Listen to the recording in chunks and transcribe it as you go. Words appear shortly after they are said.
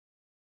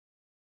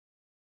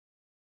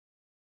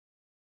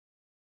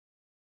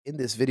In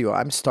this video,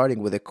 I'm starting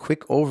with a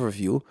quick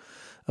overview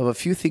of a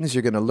few things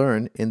you're going to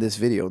learn in this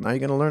video. Now, you're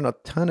going to learn a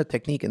ton of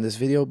technique in this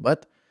video,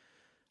 but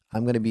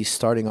I'm going to be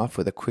starting off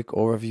with a quick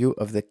overview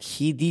of the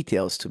key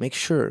details to make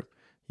sure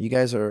you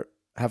guys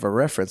have a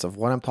reference of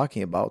what I'm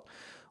talking about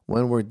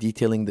when we're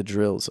detailing the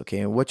drills, okay?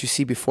 And what you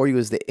see before you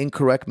is the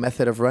incorrect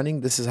method of running.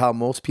 This is how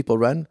most people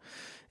run.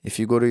 If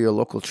you go to your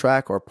local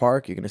track or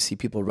park, you're going to see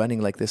people running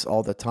like this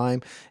all the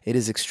time. It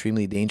is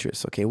extremely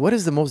dangerous, okay? What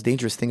is the most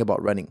dangerous thing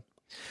about running?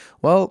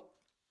 Well,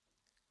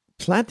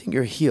 planting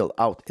your heel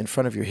out in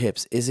front of your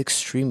hips is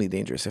extremely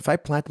dangerous. If I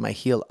plant my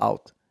heel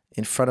out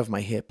in front of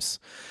my hips,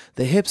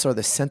 the hips are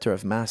the center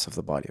of mass of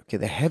the body, okay?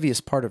 The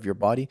heaviest part of your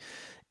body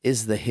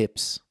is the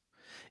hips.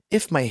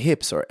 If my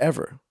hips are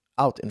ever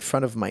out in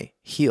front of my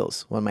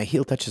heels, when my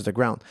heel touches the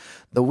ground,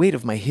 the weight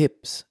of my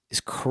hips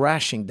is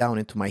crashing down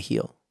into my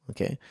heel,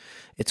 okay?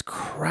 It's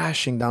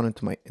crashing down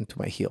into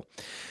my heel.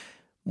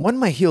 When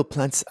my heel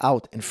plants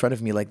out in front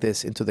of me like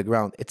this into the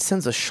ground, it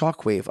sends a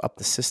shock wave up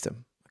the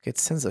system. Okay, it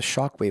sends a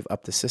shock wave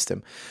up the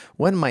system.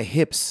 When my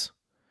hips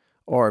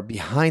are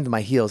behind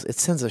my heels, it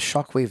sends a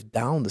shock wave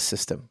down the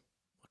system.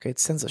 Okay, it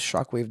sends a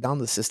shock wave down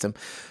the system.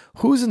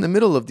 Who's in the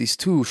middle of these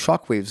two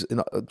shock waves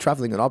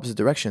traveling in opposite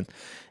direction?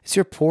 It's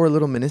your poor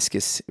little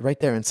meniscus right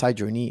there inside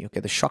your knee. Okay,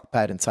 the shock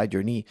pad inside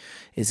your knee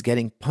is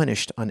getting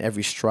punished on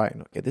every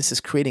stride. Okay, this is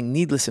creating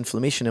needless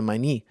inflammation in my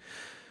knee,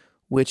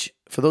 which,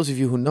 for those of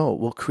you who know,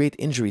 will create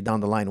injury down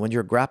the line. When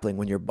you're grappling,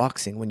 when you're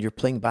boxing, when you're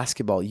playing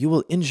basketball, you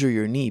will injure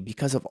your knee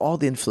because of all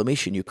the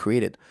inflammation you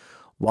created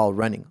while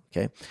running,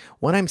 okay?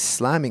 When I'm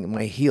slamming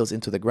my heels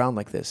into the ground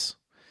like this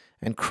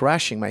and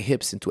crashing my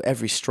hips into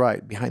every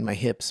stride behind my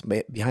hips,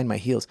 behind my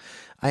heels,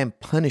 I am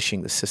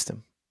punishing the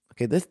system,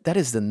 okay? That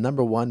is the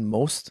number one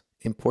most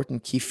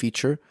important key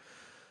feature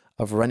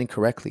of running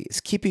correctly,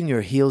 is keeping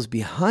your heels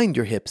behind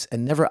your hips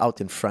and never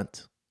out in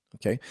front.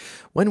 Okay,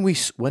 when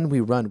we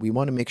run, we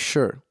want to make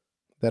sure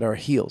that our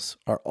heels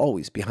are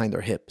always behind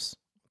our hips.